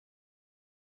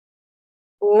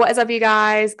What is up, you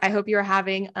guys? I hope you're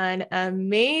having an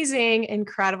amazing,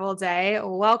 incredible day.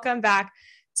 Welcome back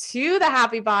to the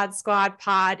Happy Bod Squad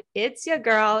pod. It's your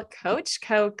girl, Coach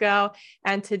Coco.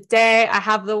 And today I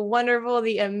have the wonderful,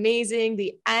 the amazing,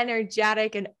 the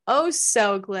energetic, and oh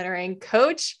so glittering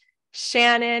Coach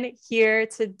Shannon here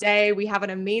today. We have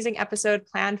an amazing episode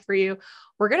planned for you.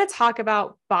 We're going to talk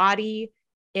about body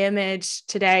image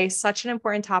today, such an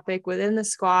important topic within the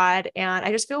squad. And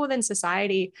I just feel within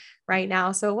society right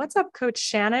now. So what's up, Coach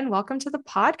Shannon? Welcome to the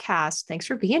podcast. Thanks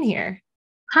for being here.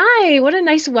 Hi, what a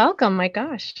nice welcome. My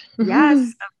gosh. Yes,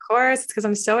 of course. It's because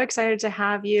I'm so excited to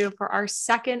have you for our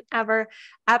second ever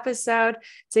episode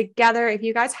together. If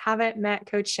you guys haven't met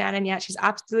Coach Shannon yet, she's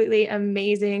absolutely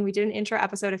amazing. We did an intro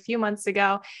episode a few months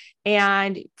ago,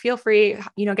 and feel free,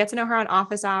 get to know her on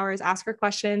office hours, ask her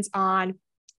questions on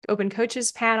Open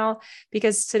Coaches panel,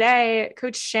 because today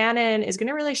Coach Shannon is going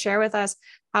to really share with us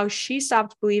how she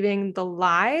stopped believing the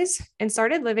lies and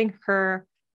started living her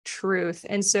truth.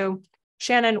 And so,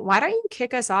 Shannon, why don't you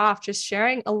kick us off just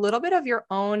sharing a little bit of your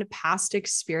own past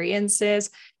experiences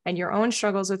and your own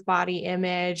struggles with body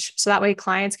image, so that way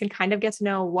clients can kind of get to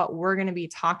know what we're going to be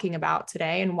talking about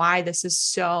today and why this is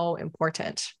so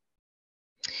important.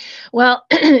 Well,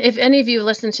 if any of you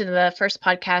listen to the first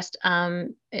podcast,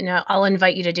 I'll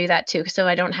invite you to do that too, so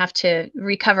I don't have to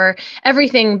recover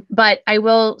everything. But I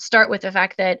will start with the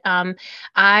fact that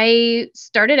I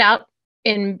started out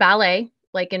in ballet,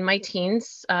 like in my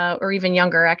teens, or even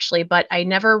younger, actually. But I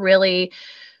never really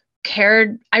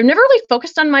cared. I never really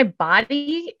focused on my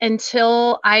body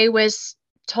until I was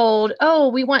told, oh,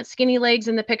 we want skinny legs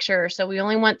in the picture, so we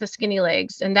only want the skinny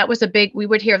legs. And that was we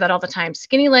would hear that all the time: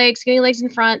 skinny legs in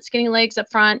front, skinny legs up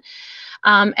front.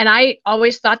 And I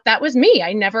always thought that was me.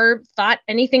 I never thought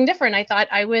anything different. I thought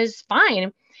I was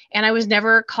fine. And I was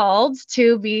never called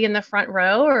to be in the front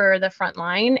row or the front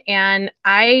line. And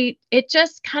it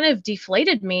just kind of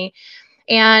deflated me.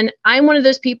 And I'm one of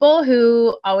those people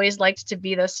who always liked to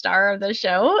be the star of the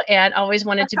show and always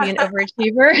wanted to be an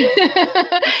overachiever.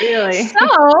 Really?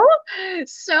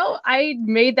 So I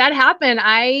made that happen.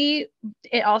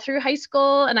 All through high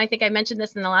school, and I think I mentioned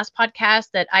this in the last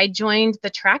podcast, that I joined the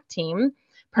track team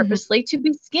purposely to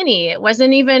be skinny. It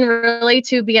wasn't even really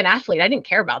to be an athlete. I didn't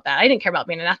care about that. I didn't care about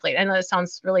being an athlete. I know this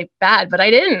sounds really bad, but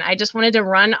I didn't. I just wanted to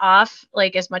run off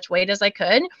like as much weight as I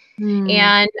could.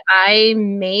 And I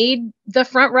made the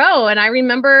front row. And I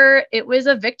remember it was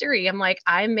a victory. I'm like,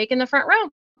 I'm making the front row.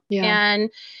 Yeah. And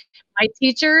my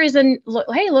teacher is hey, look,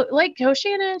 like, Coach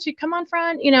Shannon, she come on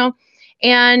front,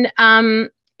 And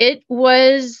it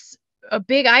was a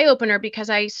big eye opener, because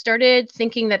I started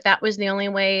thinking that was the only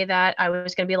way that I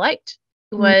was going to be liked,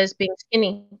 was being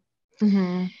skinny.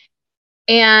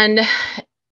 And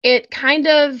it kind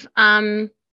of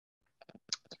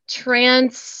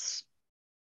transpired,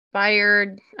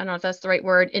 I don't know if that's the right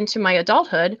word, into my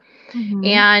adulthood.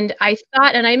 And I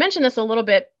thought, and I mentioned this a little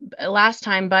bit last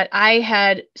time, but I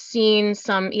had seen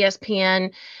some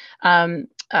ESPN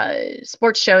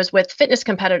sports shows with fitness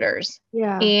competitors.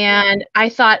 Yeah. And I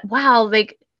thought, wow,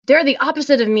 they're the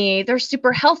opposite of me. They're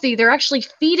super healthy. They're actually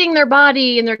feeding their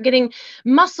body, and they're getting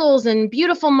muscles and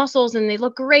beautiful muscles, and they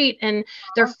look great, and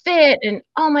they're fit, and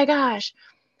oh my gosh.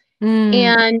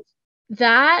 And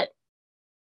that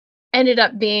ended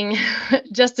up being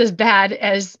just as bad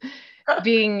as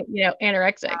being,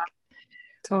 anorexic.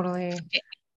 Totally.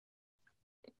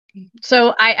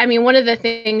 So I mean, one of the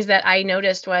things that I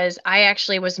noticed was I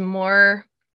actually was more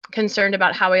concerned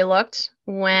about how I looked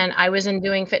when I was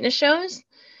doing fitness shows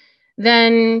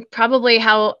than probably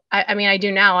how, I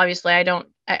do now. Obviously,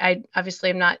 I obviously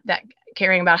am not that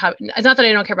caring about how, it's not that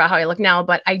I don't care about how I look now,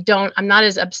 but I'm not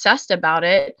as obsessed about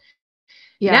it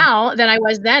now than I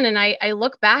was then. And I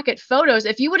look back at photos.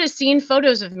 If you would have seen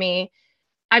photos of me,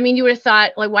 I mean, you would have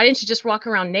thought, like, why didn't you just walk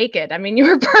around naked? I mean, you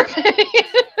were perfect.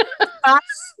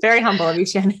 Very humble of you,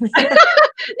 Shannon. No,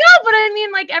 but I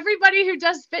mean, like, everybody who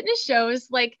does fitness shows,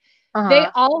 like, they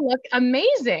all look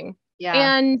amazing.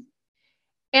 Yeah.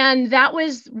 And that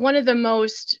was one of the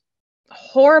most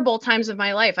horrible times of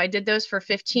my life. I did those for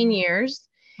 15 years.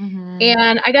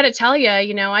 And I got to tell you,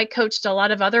 I coached a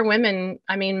lot of other women.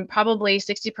 I mean, probably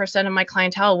 60% of my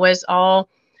clientele was all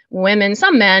women,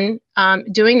 some men,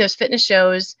 doing those fitness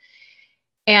shows.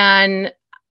 And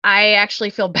I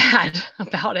actually feel bad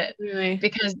about it. Really?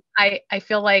 Because I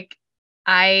feel like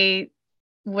I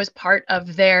was part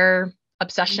of their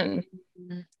obsession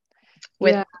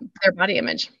with their body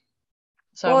image.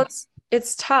 So, well,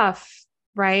 it's tough,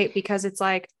 right? Because it's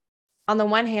like, on the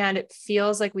one hand, it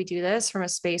feels like we do this from a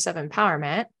space of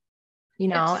empowerment,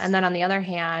 Yes. and then on the other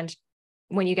hand,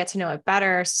 when you get to know it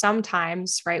better,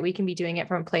 sometimes, right, we can be doing it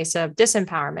from a place of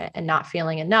disempowerment and not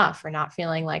feeling enough, or not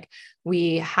feeling like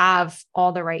we have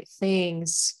all the right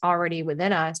things already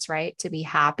within us, right, to be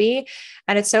happy.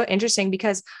 And it's so interesting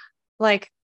because,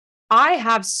 like, I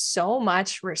have so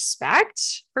much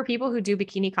respect for people who do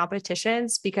bikini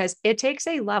competitions, because it takes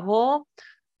a level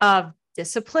of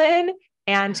discipline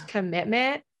and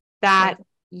commitment that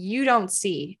you don't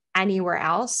see anywhere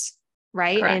else,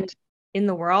 right? Correct. In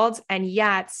the world. And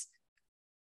yet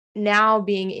now,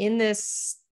 being in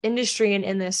this industry and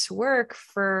in this work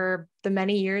for the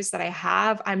many years that I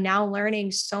have, I'm now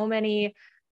learning so many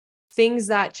things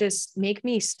that just make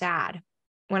me sad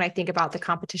when I think about the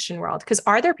competition world. Because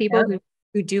are there people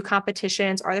who do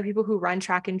competitions? Are there people who run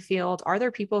track and field? Are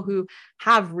there people who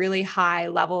have really high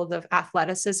levels of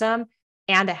athleticism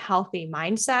and a healthy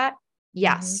mindset?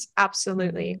 Yes,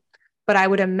 absolutely. But I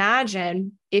would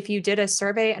imagine if you did a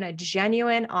survey, and a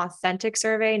genuine, authentic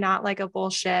survey, not like a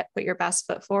bullshit, put your best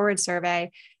foot forward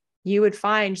survey, you would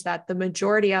find that the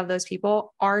majority of those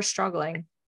people are struggling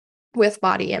with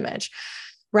body image,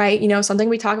 right? You know, something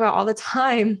we talk about all the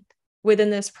time within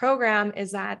this program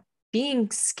is that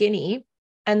being skinny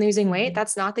and losing weight,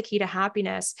 that's not the key to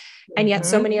happiness. And yet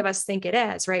so many of us think it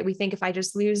is, right? We think if I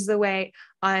just lose the weight,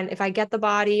 if I get the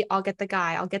body, I'll get the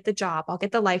guy, I'll get the job, I'll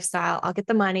get the lifestyle, I'll get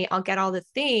the money, I'll get all the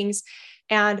things.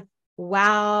 And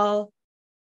while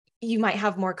you might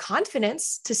have more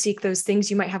confidence to seek those things,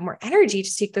 you might have more energy to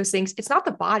seek those things, it's not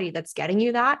the body that's getting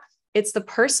you that. It's the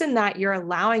person that you're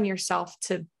allowing yourself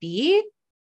to be.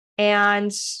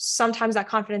 And sometimes that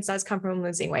confidence does come from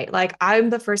losing weight. Like,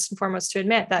 I'm the first and foremost to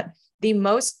admit that the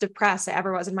most depressed I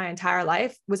ever was in my entire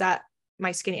life was at my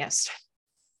skinniest.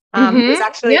 It was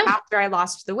actually after I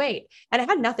lost the weight, and it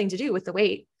had nothing to do with the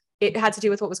weight. It had to do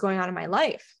with what was going on in my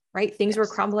life, right? Things were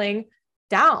crumbling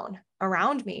down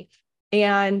around me.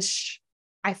 And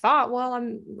I thought, well,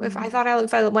 when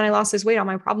I lost this weight, all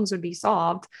my problems would be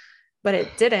solved, but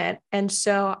it didn't. And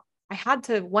so I had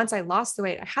to, once I lost the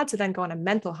weight, I had to then go on a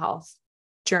mental health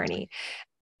journey.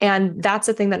 And that's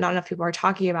the thing that not enough people are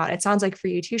talking about. It sounds like for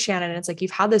you too, Shannon, it's like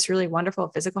you've had this really wonderful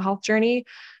physical health journey,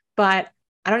 but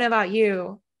I don't know about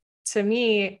you. To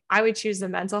me, I would choose the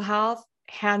mental health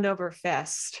hand over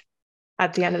fist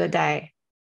at the end of the day.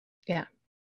 Yeah.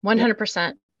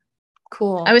 100%.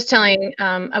 Cool. I was telling,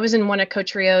 I was in one of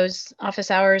Coach Rio's office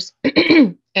hours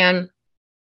and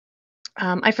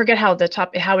I forget how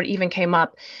it even came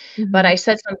up, but I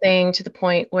said something to the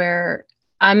point where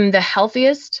I'm the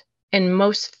healthiest and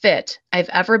most fit I've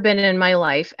ever been in my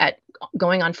life at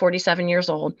going on 47 years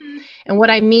old. And what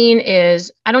I mean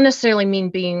is, I don't necessarily mean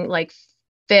being like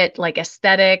fit, like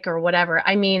aesthetic or whatever.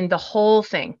 I mean the whole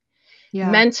thing,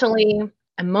 mentally,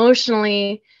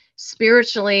 emotionally,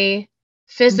 spiritually,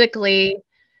 physically,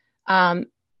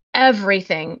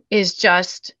 everything is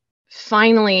just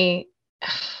finally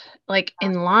like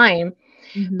in line.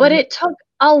 But it took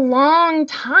a long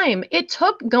time. It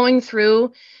took going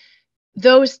through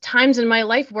those times in my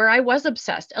life where I was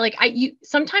obsessed. Like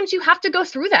sometimes you have to go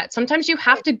through that. Sometimes you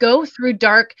have to go through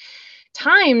dark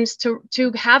times to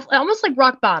have almost like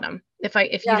rock bottom. If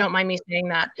you don't mind me saying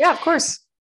that. Yeah, of course.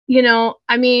 You know,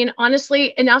 I mean,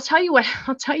 honestly, and I'll tell you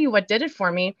what did it for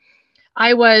me.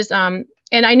 I was, and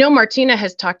I know Martina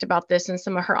has talked about this in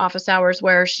some of her office hours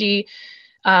where she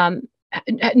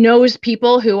knows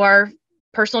people who are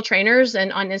personal trainers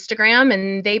and on Instagram,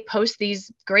 and they post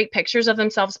these great pictures of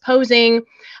themselves posing.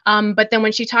 But then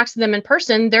when she talks to them in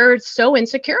person, they're so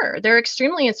insecure. They're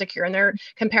extremely insecure, and they're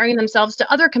comparing themselves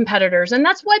to other competitors. And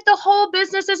that's what the whole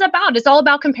business is about. It's all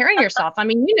about comparing yourself. I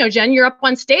mean, you know, Jen, you're up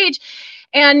on stage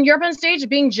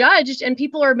being judged, and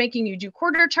people are making you do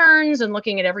quarter turns and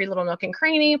looking at every little nook and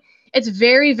cranny. It's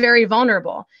very, very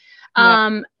vulnerable.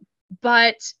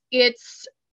 But it's,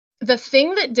 the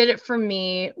thing that did it for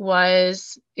me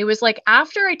was, it was like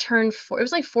after I turned it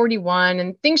was like 41,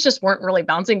 and things just weren't really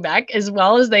bouncing back as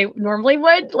well as they normally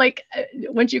would. Like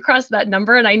once you cross that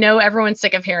number, and I know everyone's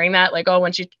sick of hearing that, like, oh,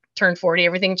 once you turn 40,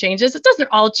 everything changes. It doesn't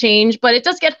all change, but it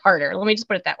does get harder. Let me just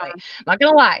put it that way. I'm not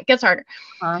going to lie. It gets harder.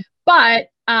 But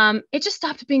it just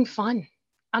stopped being fun.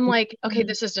 I'm like, okay,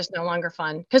 this is just no longer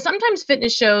fun. Because sometimes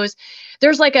fitness shows,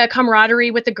 there's like a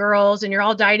camaraderie with the girls, and you're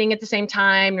all dieting at the same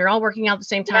time. You're all working out at the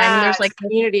same time. Yeah, And there's like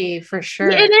community for sure.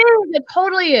 It is. It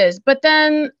totally is. But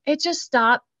then it just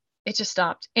stopped. It just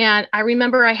stopped. And I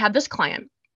remember I had this client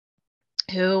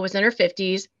who was in her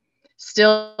 50s.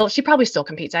 She probably still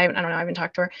competes. I don't know. I haven't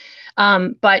talked to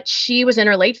her. But she was in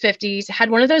her late 50s, had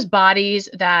one of those bodies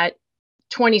that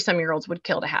 20-some-year-olds would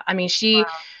kill to have. I mean, she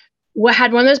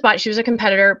had one of those bodies. She was a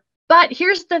competitor. But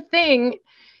here's the thing.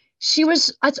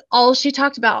 That's all she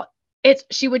talked about.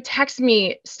 she would text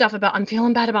me stuff about, I'm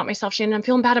feeling bad about myself, Shannon, I'm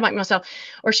feeling bad about myself.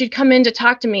 Or she'd come in to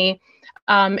talk to me.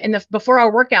 Before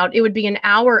our workout, it would be an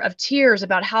hour of tears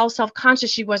about how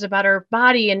self-conscious she was about her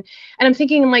body. And I'm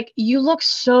thinking, like, you look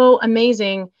so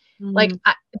amazing. Like,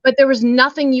 but there was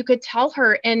nothing you could tell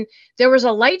her. And there was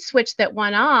a light switch that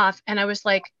went off. And I was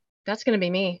like, that's going to be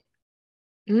me.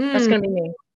 That's going to be me.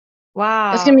 That's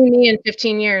Wow. going to be me in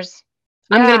 15 years.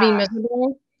 I'm going Yeah. to be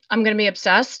miserable. I'm going to be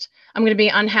obsessed. I'm going to be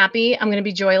unhappy. I'm going to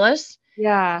be joyless.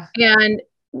 Yeah. And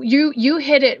you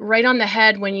hit it right on the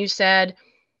head when you said,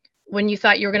 when you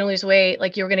thought you were going to lose weight,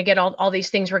 like you were going to get all these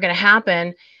things were going to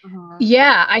happen.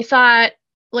 Yeah. I thought,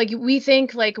 like, we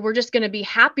think like we're just going to be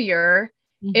happier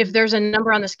if there's a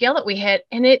number on the scale that we hit,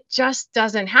 and it just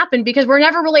doesn't happen because we're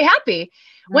never really happy.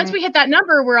 Once we hit that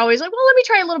number, we're always like, well, let me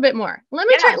try a little bit more. Let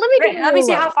me get a Let me little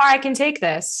see how lower. far I can take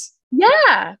this.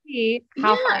 Yeah. See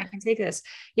how far I can take this.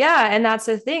 Yeah. And that's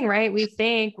the thing, right? We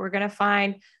think we're going to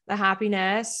find the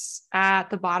happiness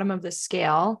at the bottom of the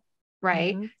scale,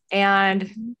 right?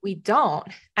 And we don't.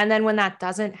 And then when that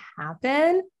doesn't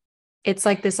happen, it's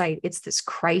like it's this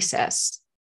crisis.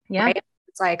 Yeah. Right?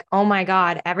 It's like, oh my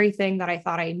God, everything that I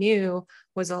thought I knew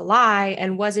was a lie.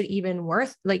 And was it even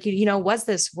worth, like, was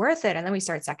this worth it? And then we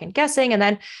start second guessing. And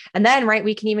then, right,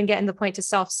 we can even get in the point to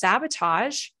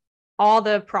self-sabotage all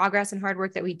the progress and hard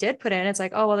work that we did put in. It's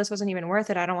like, oh, well, this wasn't even worth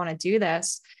it. I don't want to do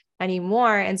this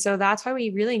anymore. And so that's why we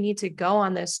really need to go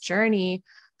on this journey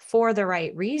for the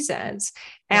right reasons.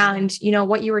 And,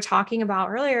 what you were talking about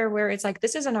earlier, where it's like,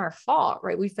 this isn't our fault,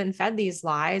 right? We've been fed these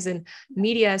lies and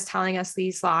media is telling us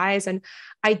these lies. And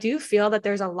I do feel that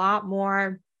there's a lot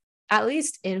more, at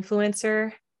least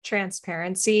influencer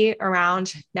transparency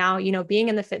around now, being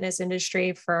in the fitness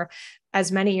industry for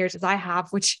as many years as I have,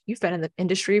 which you've been in the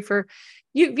industry for,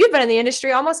 you've been in the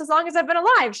industry almost as long as I've been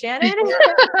alive, Shannon.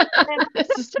 This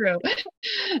is true.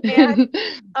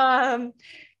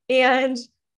 And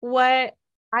what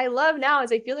I love now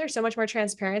is I feel there's so much more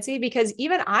transparency, because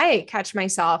even I catch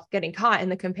myself getting caught in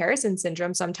the comparison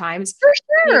syndrome sometimes. For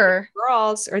sure.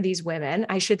 Girls, or these women,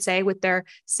 I should say, with their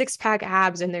 6-pack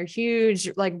abs and their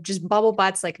huge, like, just bubble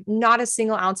butts, like not a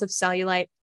single ounce of cellulite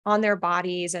on their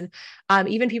bodies. And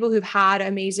even people who've had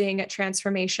amazing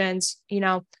transformations.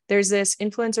 There's this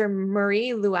influencer,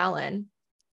 Marie Llewellyn.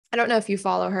 I don't know if you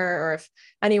follow her or if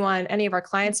any of our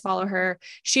clients follow her.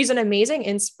 She's an amazing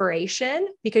inspiration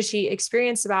because she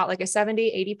experienced about like a 70,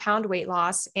 80 pound weight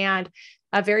loss, and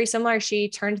very similar. She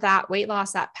turned that weight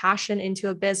loss, that passion, into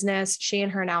a business. She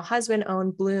and her now husband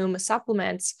own Bloom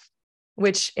Supplements,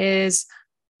 which is,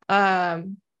 they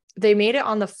made it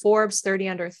on the Forbes 30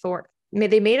 under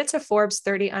they made it to Forbes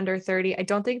 30 under 30. I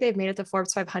don't think they've made it to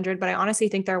Forbes 500, but I honestly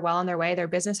think they're well on their way. Their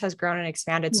business has grown and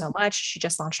expanded so much. She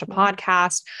just launched a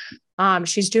podcast.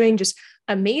 She's doing just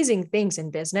amazing things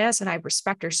in business, and I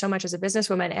respect her so much as a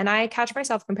businesswoman. And I catch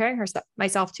myself comparing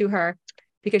myself to her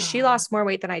because she lost more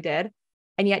weight than I did.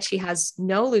 And yet she has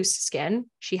no loose skin.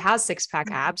 She has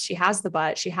 6-pack abs. She has the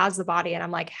butt. She has the body. And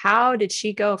I'm like, how did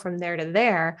she go from there to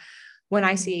there when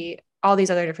I see all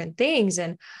these other different things?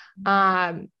 And,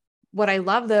 what I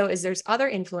love though, is there's other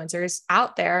influencers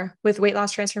out there with weight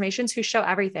loss transformations who show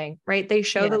everything, right? They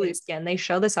show the loose skin, they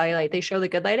show the cellulite, they show the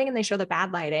good lighting, and they show the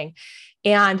bad lighting.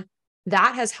 And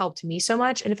that has helped me so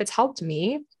much. And if it's helped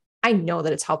me, I know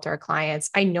that it's helped our clients.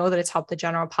 I know that it's helped the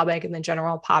general public and the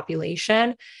general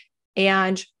population.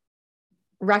 And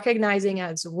recognizing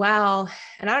as well,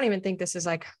 and I don't even think this is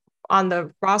like on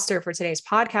the roster for today's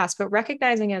podcast, but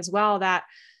recognizing as well that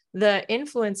the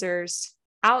influencers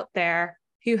out there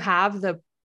who have the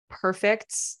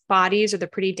perfect bodies or the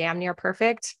pretty damn near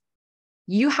perfect,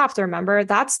 you have to remember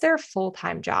that's their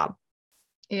full-time job.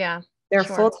 Yeah. Their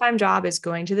full-time job is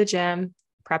going to the gym,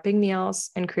 prepping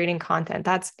meals, and creating content.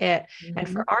 That's it. And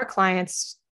for our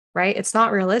clients, right, it's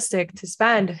not realistic to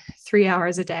spend 3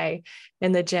 hours a day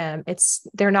in the gym.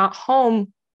 They're not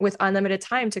home with unlimited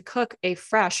time to cook a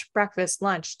fresh breakfast,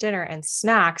 lunch, dinner, and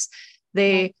snacks.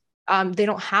 They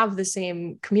don't have the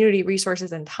same community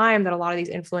resources and time that a lot of these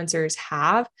influencers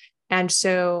have. And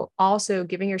so also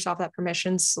giving yourself that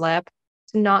permission slip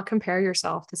to not compare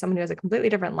yourself to someone who has a completely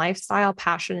different lifestyle,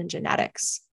 passion, and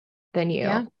genetics than you.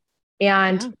 Yeah.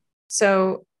 And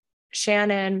so,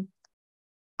 Shannon,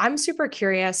 I'm super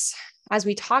curious, as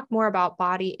we talk more about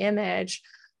body image,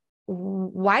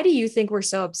 why do you think we're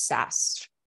so obsessed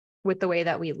with the way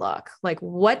that we look? Like,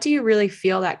 what do you really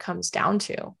feel that comes down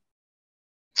to?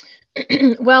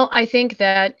 Well, I think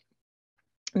that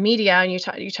media, and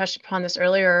you touched upon this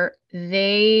earlier,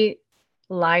 they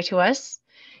lie to us,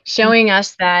 showing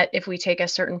us that if we take a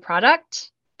certain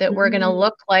product, that we're going to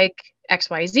look like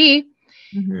XYZ.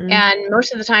 Mhm. And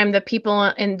most of the time, the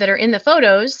people that are in the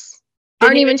photos Didn't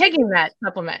aren't even even taking that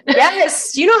supplement.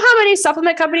 Yes. Do you know how many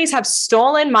supplement companies have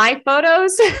stolen my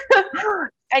photos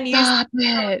and used Stop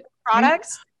it.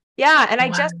 products? Yeah. And I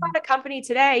Wow. just found a company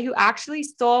today who actually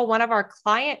stole one of our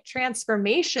client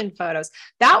transformation photos.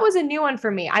 That was a new one for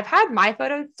me. I've had my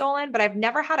photo stolen, but I've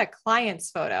never had a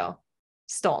client's photo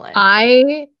stolen.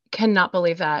 I cannot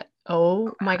believe that.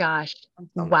 Oh my gosh. I'm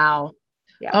so mad. Wow.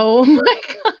 Yeah. Oh my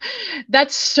God.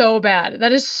 That's so bad.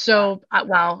 That is Yeah. so,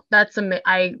 wow.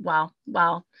 Wow.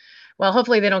 Wow. Well,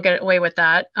 hopefully they don't get away with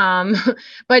that.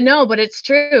 But no, but it's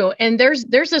true. And there's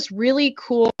this really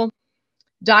cool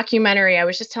documentary. I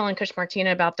was just telling Coach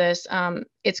Martina about this.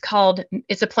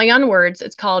 It's a play on words.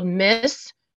 It's called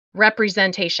Miss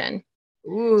Representation.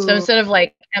 So Ooh. instead of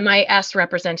like MIS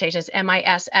representation, it's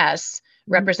MISS Mhm.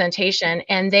 representation.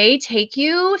 And they take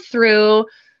you through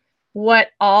what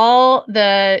all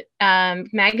the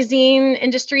magazine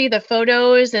industry, the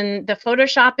photos and the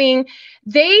photoshopping,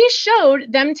 they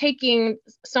showed them taking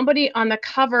somebody on the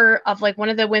cover of like one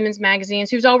of the women's magazines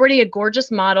who's already a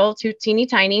gorgeous model, too teeny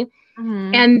tiny.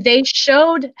 Mhm. And they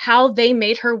showed how they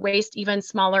made her waist even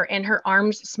smaller and her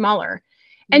arms smaller.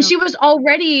 And No. she was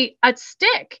already a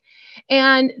stick.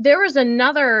 And there was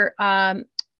another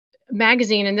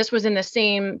magazine, and this was in the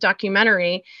same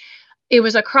documentary. It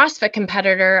was a CrossFit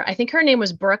competitor. I think her name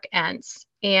was Brooke Entz.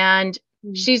 And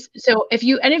Mhm. so if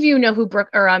any of you know who Brooke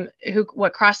or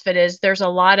what CrossFit is, there's a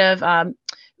lot of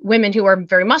women who are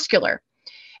very muscular.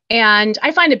 And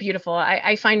I find it beautiful.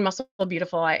 I find muscle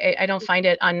beautiful. I don't find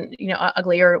it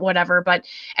ugly or whatever. But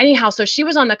anyhow, so she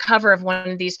was on the cover of one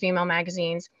of these female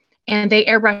magazines, and they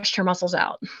airbrushed her muscles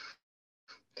out.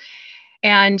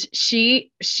 And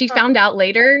she Huh. found out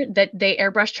later that they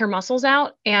airbrushed her muscles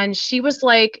out, and she was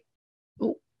like,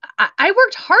 I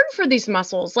worked hard for these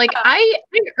muscles. Like I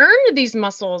earned these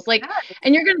muscles. Like, Yeah.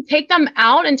 and you're gonna take them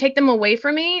out and take them away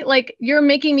from me. Like you're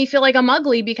making me feel like I'm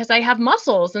ugly because I have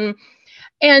muscles.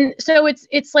 And so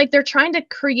it's like they're trying to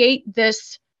create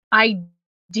this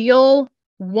ideal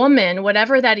woman,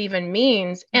 whatever that even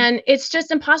means. And it's just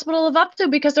impossible to live up to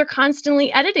because they're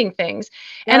constantly editing things.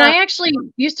 And Yeah. I actually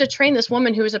used to train this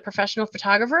woman who was a professional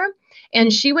photographer, and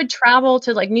Mhm. she would travel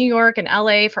to like New York and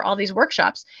LA for all these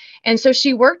workshops. And so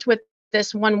she worked with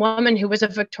this one woman who was a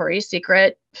Victoria's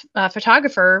Secret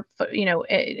photographer,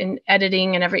 in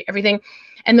editing and everything.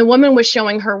 And the woman was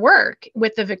showing her work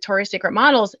with the Victoria's Secret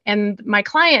models. And my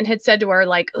client had said to her,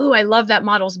 like, "Oh, I love that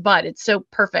model's butt. It's so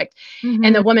perfect."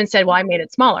 And the Mhm. woman said, "Well, I made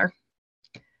it smaller."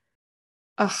 And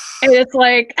Ugh, it's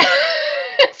like,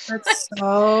 it's that's like,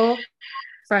 so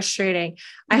frustrating.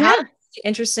 I had yeah. an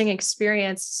interesting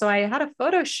experience. So I had a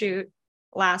photo shoot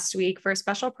last week for a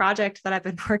special project that I've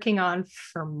been working on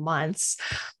for months.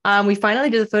 We finally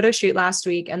did the photo shoot last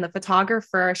week, and the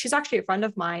photographer, she's actually a friend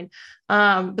of mine,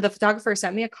 but the photographer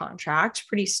sent me a contract,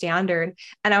 pretty standard.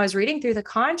 And I was reading through the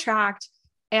contract,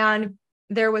 and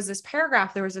there was this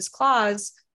paragraph, there was this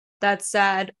clause that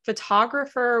said,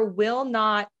 photographer will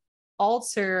not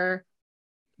alter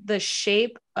the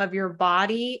shape of your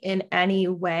body in any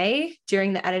way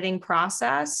during the editing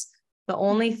process. The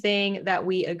only thing that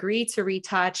we agree to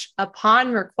retouch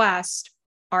upon request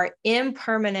are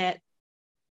impermanent,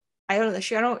 I don't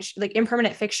know, I don't like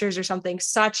impermanent fixtures or something,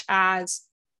 such as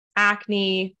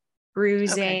acne, Okay.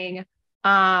 bruising,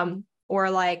 or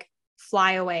like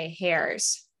flyaway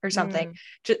hairs or something.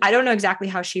 Mm, I don't know exactly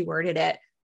how she worded it,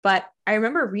 but I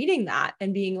remember reading that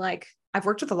and being like, I've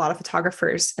worked with a lot of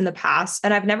photographers in the past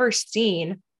and I've never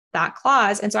seen that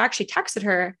clause. And so I actually texted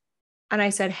her and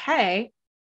I said, "Hey,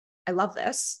 I love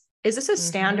this. Is this a mhm.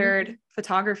 standard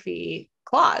photography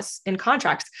clause in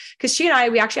contracts?" Because she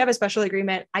and we actually have a special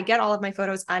agreement. I get all of my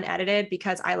photos unedited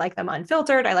because I like them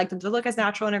unfiltered. I like them to look as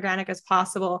natural and organic as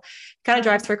possible. Kind of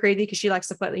drives her crazy because she likes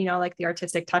to put, like the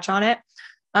artistic touch on it.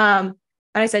 And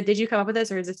I said, "Did you come up with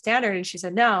this or is it standard?" And she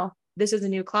said, "No, this is a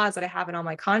new clause that I have in all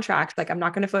my contracts. Like, I'm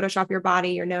not going to Photoshop your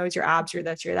body, your nose, your abs, your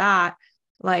this, your that.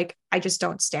 Like, I just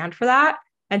don't stand for that."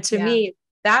 And to Yeah. me,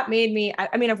 that made me,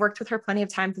 I mean, I've worked with her plenty of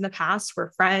times in the past. We're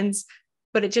friends,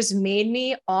 but it just made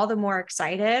me all the more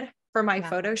excited for my Yeah.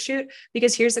 photo shoot.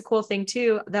 Because here's the cool thing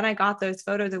too. Then I got those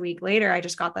photos a week later. I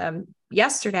just got them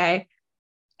yesterday,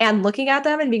 and looking at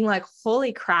them and being like,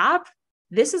 holy crap,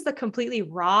 this is the completely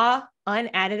raw,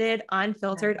 unedited,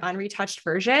 unfiltered, Yeah. unretouched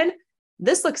version.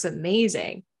 This looks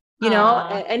amazing,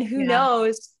 Aw. and who Yeah.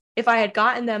 knows if I had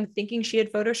gotten them thinking she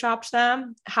had photoshopped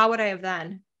them, how would I have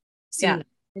then seen Yeah. them?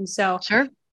 And so Sure.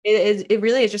 it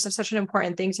really is just such an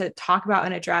important thing to talk about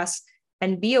and address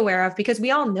and be aware of, because we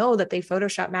all know that they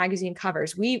Photoshop magazine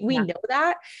covers. We Yeah. know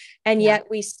that. And Yeah. yet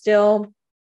we still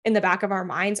in the back of our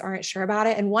minds aren't sure about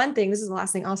it. And one thing, this is the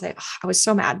last thing I'll say, I was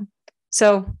so mad.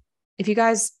 So if you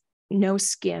guys know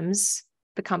Skims,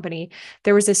 the company,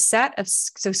 there was a set of,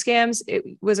 so Skims, it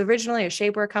was originally a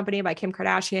shapewear company by Kim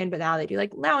Kardashian, but now they do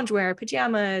like loungewear,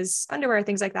 pajamas, underwear,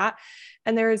 things like that.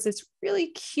 And there was this really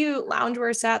cute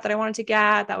loungewear set that I wanted to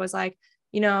get that was like,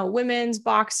 women's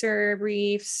boxer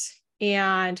briefs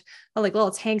and like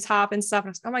little tank top and stuff. And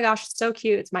I was like, oh my gosh, it's so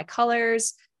cute. It's my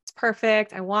colors. It's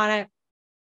perfect. I want it.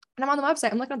 And I'm on the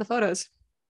website. I'm looking at the photos.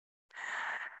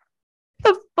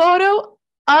 The photo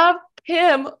of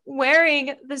him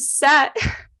wearing the set.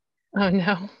 Oh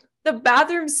no. The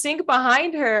bathroom sink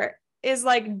behind her is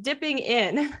like dipping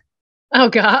in. Oh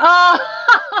God.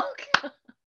 Oh, God.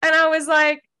 And I was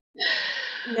like,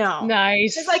 no.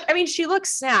 Nice. It's like, I mean, she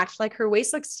looks snatched. Like her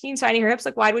waist looks teeny tiny, her hips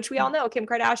look wide, which we all know. Kim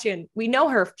Kardashian, we know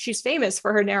her. She's famous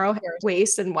for her narrow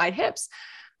waist and wide hips.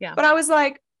 Yeah. But I was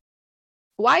like,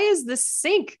 why is the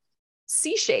sink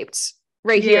C-shaped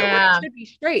right here? When it should be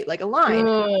straight, like a line.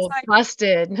 Oh, like,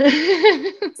 busted.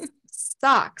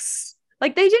 Sucks.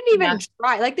 Like they didn't even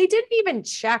try. Like they didn't even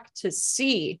check to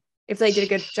see if they did a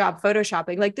good job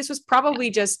photoshopping. Like this was probably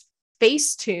just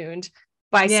face tuned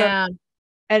by some.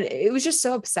 And it was just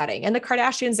so upsetting. And the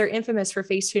Kardashians, they're infamous for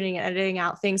face tuning and editing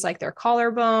out things like their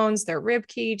collarbones, their rib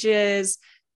cages,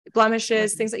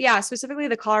 blemishes, things like, specifically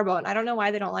the collarbone. I don't know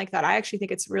why they don't like that. I actually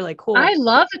think it's really cool. I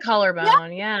love the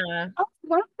collarbone. Yeah. Oh,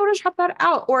 why don't Photoshop that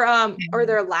out? Or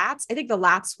their lats. I think the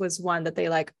lats was one that they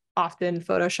like often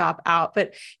Photoshop out,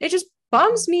 but it just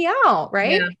bums me out.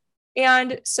 Right. Yeah.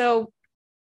 And so,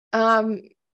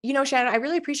 Shannon, I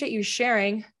really appreciate you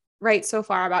sharing so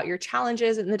far about your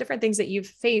challenges and the different things that you've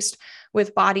faced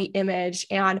with body image.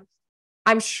 And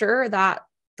I'm sure that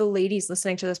the ladies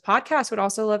listening to this podcast would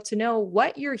also love to know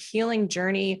what your healing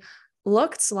journey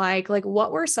looked like. Like,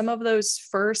 what were some of those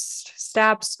first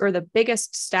steps or the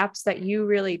biggest steps that you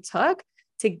really took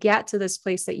to get to this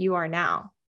place that you are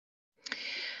now?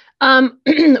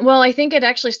 Well, I think it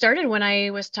actually started when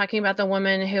I was talking about the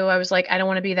woman who I was like, I don't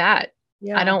want to be that.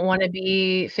 Yeah. I don't want to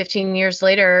be 15 years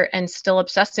later and still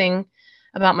obsessing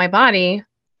about my body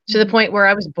to the point where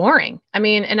I was boring. I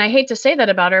mean, and I hate to say that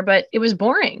about her, but it was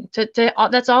boring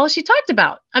that's all she talked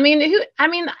about. I mean,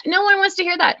 no one wants to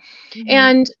hear that.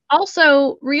 And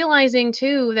also realizing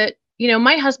too that,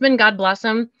 my husband, God bless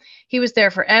him, he was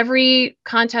there for every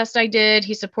contest I did.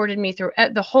 He supported me through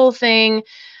the whole thing.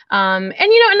 And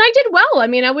I did well. I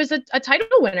mean, I was a title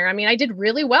winner. I mean, I did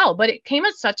really well, but it came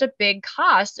at such a big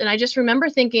cost. And I just remember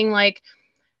thinking like,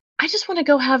 I just want to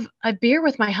go have a beer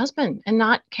with my husband and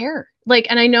not care. Like,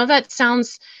 and I know that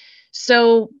sounds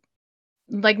so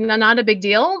like not a big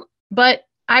deal, but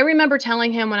I remember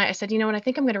telling him when I said, I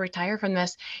think I'm going to retire from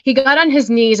this. He got on his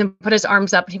knees and put his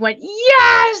arms up and he went,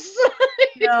 yes.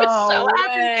 He was so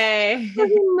happy.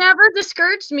 He never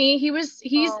discouraged me. He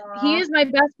is my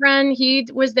best friend. He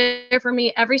was there for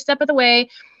me every step of the way.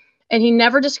 And he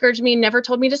never discouraged me, never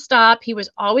told me to stop. He was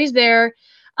always there.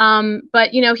 But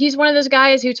he's one of those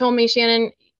guys who told me,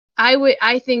 Shannon,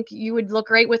 I think you would look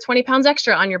great with 20 pounds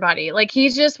extra on your body. Like,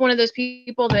 he's just one of those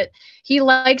people that he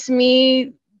likes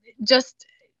me just,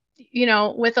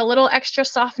 with a little extra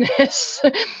softness.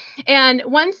 And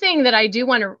one thing that I do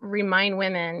want to remind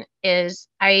women is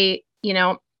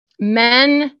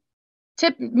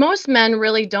most men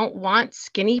really don't want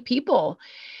skinny people.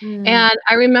 And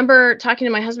I remember talking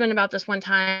to my husband about this one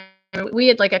time. We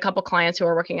had like a couple clients who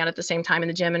were working out at the same time in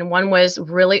the gym. And one was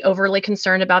really overly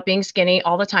concerned about being skinny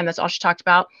all the time. That's all she talked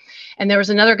about. And there was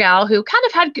another gal who kind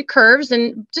of had good curves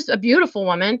and just a beautiful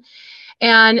woman.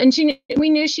 And we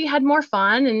knew she had more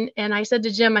fun. And I said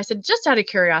to Jim, just out of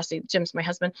curiosity, Jim's my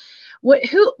husband,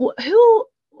 whose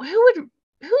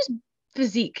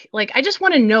physique? Like, I just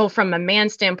want to know from a man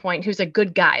standpoint, who's a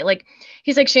good guy. Like,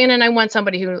 he's like, Shannon, I want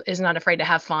somebody who is not afraid to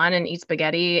have fun and eat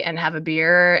spaghetti and have a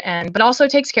beer but also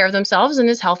takes care of themselves and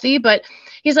is healthy. But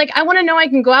he's like, I want to know I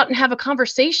can go out and have a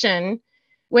conversation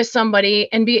with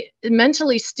somebody and be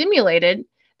mentally stimulated,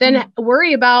 then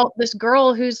worry about this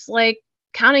girl who's like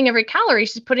counting every calorie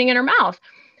she's putting in her mouth.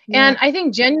 Yeah. And I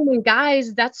think genuine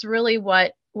guys, that's really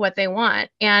what they want.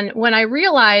 And when I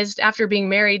realized after being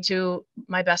married to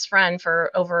my best friend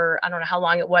for over, I don't know how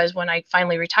long it was when I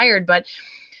finally retired, but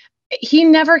he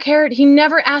never cared. He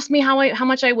never asked me how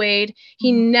much I weighed.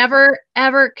 He never,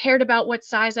 ever cared about what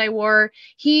size I wore.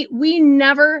 We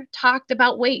never talked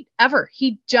about weight ever.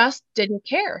 He just didn't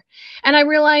care. And I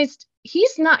realized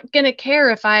he's not going to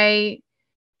care if I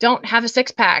don't have a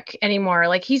six pack anymore.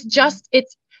 Like, he cares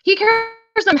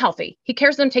I'm healthy. He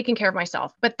cares I'm taking care of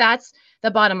myself, but that's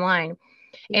the bottom line.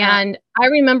 Yeah. And I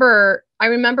remember,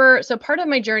 so part of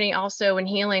my journey also in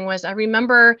healing was, I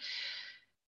remember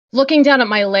looking down at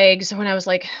my legs when I was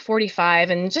like 45,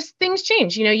 and just things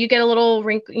change. You get a little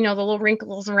wrinkle, the little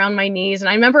wrinkles around my knees. And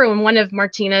I remember in one of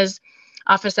Martina's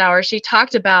office hours, she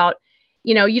talked about,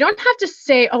 you don't have to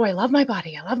say, oh, I love my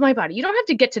body. I love my body. You don't have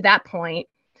to get to that point,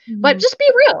 but Mhm. just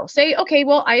be real. Say, okay,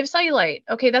 well, I have cellulite.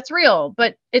 Okay, that's real,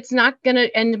 but it's not going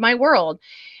to end my world.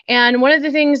 And one of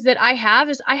the things that I have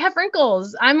is I have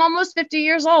wrinkles. I'm almost 50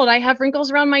 years old. I have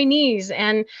wrinkles around my knees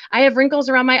and I have wrinkles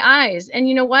around my eyes. And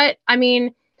you know what? I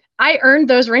mean, I earned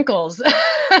those wrinkles.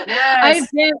 Yes.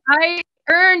 I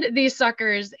earned these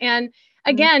suckers. And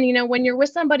again, when you're with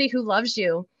somebody who loves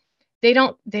you, they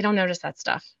don't notice that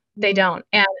stuff. They Mhm. don't.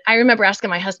 And I remember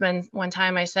asking my husband one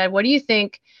time, I said, what do you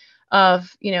think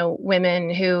of,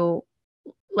 women who,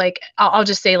 like, I'll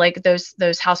just say, like,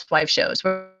 those housewife shows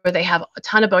where they have a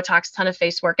ton of Botox, ton of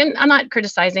face work. And I'm not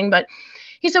criticizing, but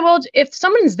he said, well, if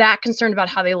someone's that concerned about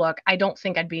how they look, I don't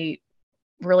think I'd be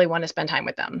really want to spend time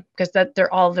with them, because that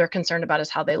they're concerned about is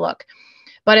how they look.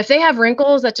 But if they have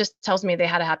wrinkles, that just tells me they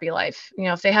had a happy life.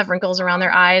 If they have wrinkles around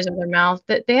their eyes or their mouth,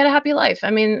 that they had a happy life.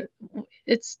 I mean,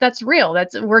 that's real.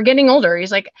 We're getting older.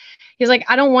 He's like,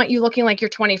 I don't want you looking like you're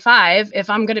 25 if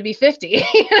I'm going to be 50.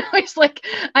 He's like,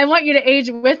 I want you to age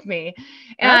with me.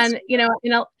 That's And,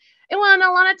 well, and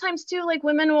a lot of times too, like,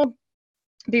 women will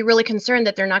be really concerned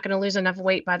that they're not going to lose enough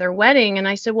weight by their wedding. And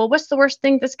I said, well, what's the worst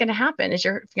thing that's going to happen? Is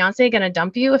your fiance going to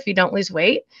dump you if you don't lose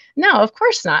weight? No, of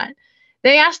course not.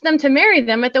 They asked them to marry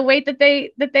them at the weight that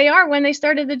they are when they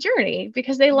started the journey,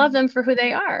 because they love them for who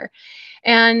they are.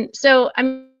 And so, I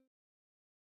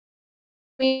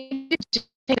mean,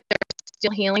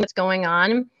 still healing that's going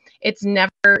on. It's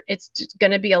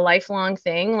going to be a lifelong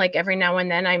thing. Like, every now and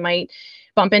then I might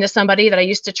bump into somebody that I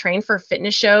used to train for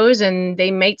fitness shows, and they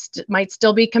might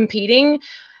still be competing,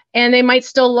 and they might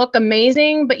still look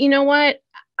amazing. But you know what?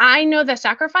 I know the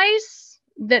sacrifice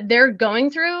that they're going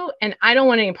through, and I don't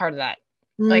want any part of that.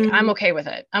 Like, I'm Mm. okay with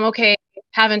it. I'm okay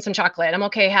having some chocolate. I'm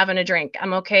okay having a drink.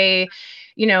 I'm okay,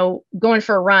 going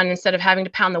for a run instead of having to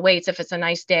pound the weights if it's a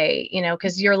nice day,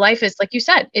 because your life is, like you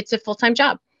said, it's a full-time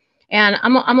job. And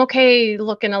I'm okay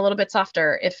looking a little bit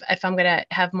softer if I'm going to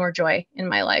have more joy in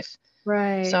my life.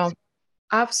 Right. So,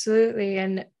 Absolutely.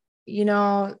 And,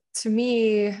 to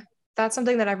me, that's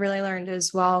something that I've really learned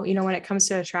as well. When it comes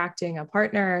to attracting a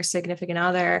partner or significant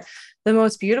other, the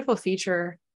most beautiful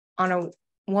feature on a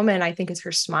woman, I think, is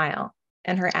her smile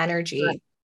and her energy.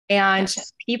 And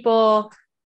yes, people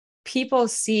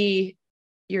see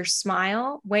your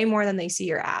smile way more than they see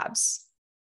your abs.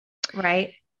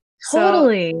 Right. So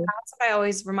totally. that's what I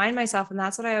always remind myself. And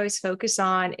that's what I always focus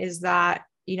on is that,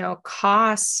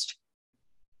 costs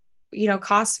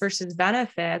versus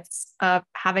benefits of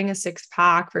having a six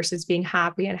pack versus being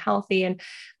happy and healthy. And,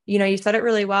 you said it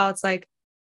really well. It's like,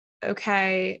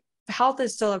 okay, health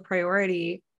is still a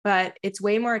priority, but it's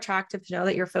way more attractive to know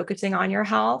that you're focusing on your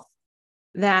health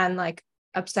than like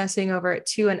obsessing over it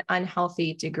to an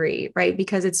unhealthy degree, right?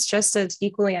 Because it's just as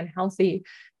equally unhealthy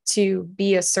to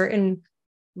be a certain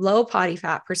low body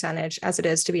fat percentage as it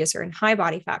is to be a certain high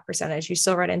body fat percentage. You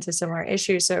still run into similar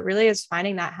issues. So it really is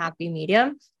finding that happy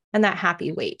medium and that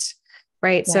happy weight.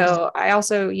 Right. Yes. So I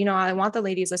also, I want the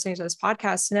ladies listening to this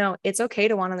podcast to know it's okay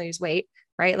to want to lose weight,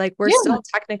 right? Like we're Yeah, still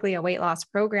technically a weight loss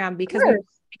program of because we course.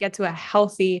 get to a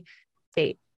healthy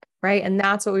state. Right. And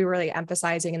that's what we're really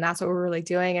emphasizing. And that's what we're really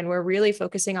doing. And we're really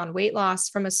focusing on weight loss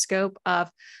from a scope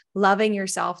of loving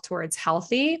yourself towards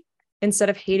healthy instead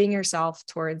of hating yourself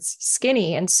towards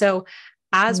skinny. And so,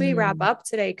 as we wrap Mm. up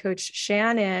today, Coach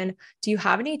Shannon, do you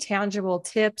have any tangible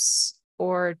tips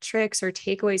or tricks or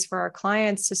takeaways for our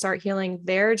clients to start healing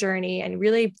their journey and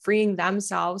really freeing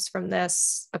themselves from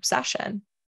this obsession?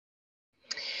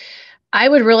 I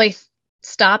would really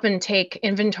stop and take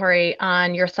inventory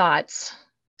on your thoughts.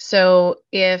 So,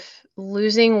 if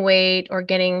losing weight or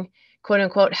getting quote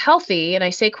unquote healthy, and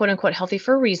I say quote unquote healthy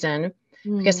for a reason,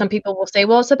 because Mm, some people will say,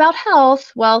 well, it's about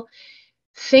health. Well,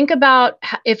 think about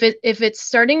if it's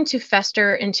starting to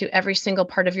fester into every single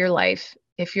part of your life,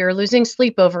 if you're losing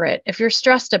sleep over it, if you're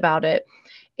stressed about it,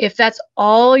 if that's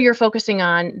all you're focusing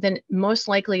on, then most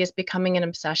likely it's becoming an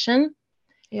obsession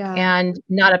yeah. and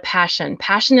not a passion.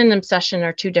 Passion and obsession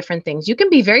are two different things. You can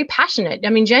be very passionate.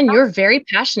 I mean, Jen, you're very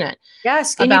passionate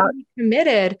Yes. And you about, can be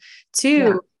committed yeah,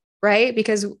 to, right?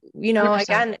 Because, 100%,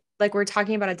 again, like we're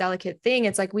talking about a delicate thing.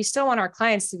 It's like we still want our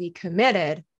clients to be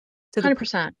committed to the,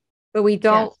 100%. but we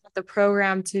don't Yes, want the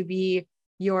program to be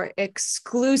your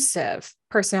exclusive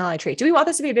personality trait. Do we want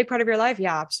this to be a big part of your life?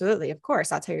 Yeah, absolutely. Of course.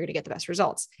 That's how you're going to get the best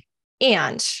results.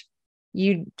 And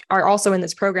you are also in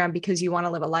this program because you want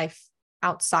to live a life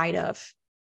outside of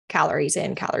calories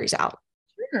in, calories out.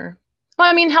 sure. Well,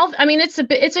 I mean, health, I mean, it's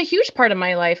a huge part of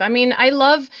my life. I mean, I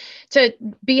love to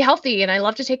be healthy and I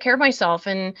love to take care of myself.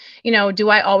 And, do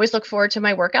I always look forward to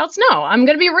my workouts? No, I'm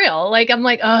going to be real. Like, I'm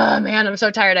like, oh man, I'm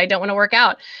so tired. I don't want to work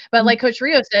out. But like Coach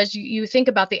Rio says, you think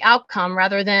about the outcome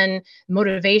rather than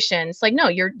motivation. It's like, no,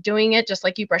 you're doing it just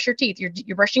like you brush your teeth.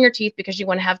 You're brushing your teeth because you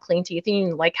want to have clean teeth and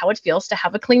you like how it feels to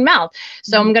have a clean mouth.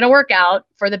 So I'm going to work out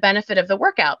for the benefit of the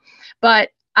workout. But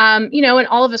and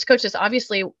all of us coaches,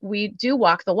 obviously we do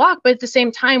walk the walk, but at the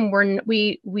same time,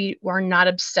 we're not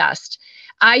obsessed.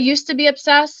 I used to be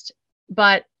obsessed,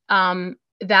 but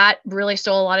that really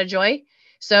stole a lot of joy.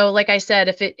 So like I said,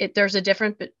 if there's a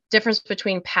difference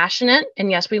between passionate, and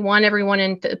yes, we want everyone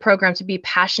in the program to be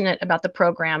passionate about the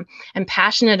program and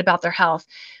passionate about their health.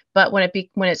 But when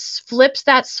it flips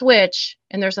that switch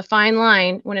and there's a fine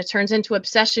line, when it turns into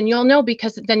obsession, you'll know,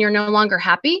 because then you're no longer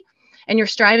happy. And you're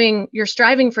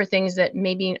striving for things that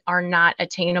maybe are not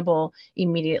attainable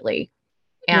immediately.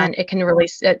 And it can really,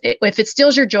 if it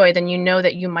steals your joy, then you know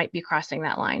that you might be crossing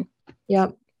that line.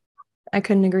 Yep. I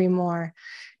couldn't agree more.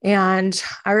 And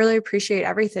I really appreciate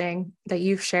everything that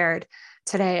you've shared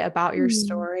today about your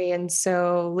story. And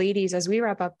so ladies, as we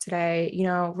wrap up today,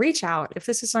 reach out. If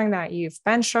this is something that you've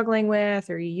been struggling with,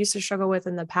 or you used to struggle with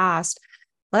in the past,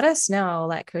 let us know,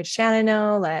 let Coach Shannon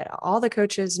know, let all the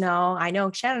coaches know. I know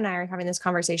Shannon and I are having this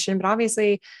conversation, but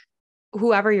obviously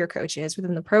whoever your coach is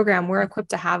within the program, we're equipped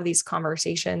to have these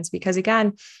conversations, because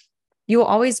again, you will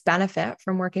always benefit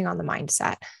from working on the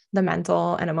mindset, the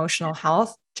mental and emotional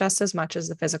health, just as much as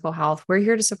the physical health. We're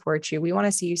here to support you. We want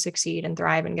to see you succeed and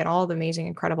thrive and get all the amazing,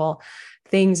 incredible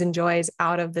things and joys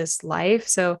out of this life.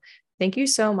 So thank you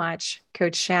so much,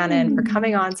 Coach Shannon, for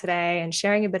coming on today and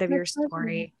sharing a bit of your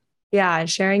story. Yeah, and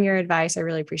sharing your advice. I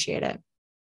really appreciate it.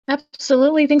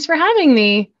 Absolutely. Thanks for having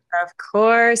me. Of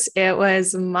course, it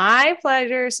was my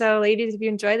pleasure. So ladies, if you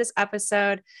enjoyed this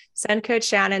episode, send Coach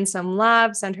Shannon some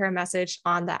love, send her a message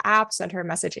on the app, send her a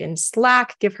message in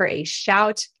Slack, give her a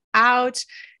shout out.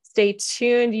 Stay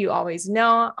tuned. You always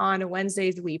know on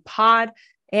Wednesdays we pod.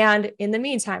 And in the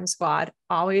meantime, squad,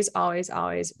 always, always,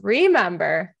 always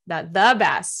remember that the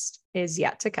best is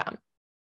yet to come.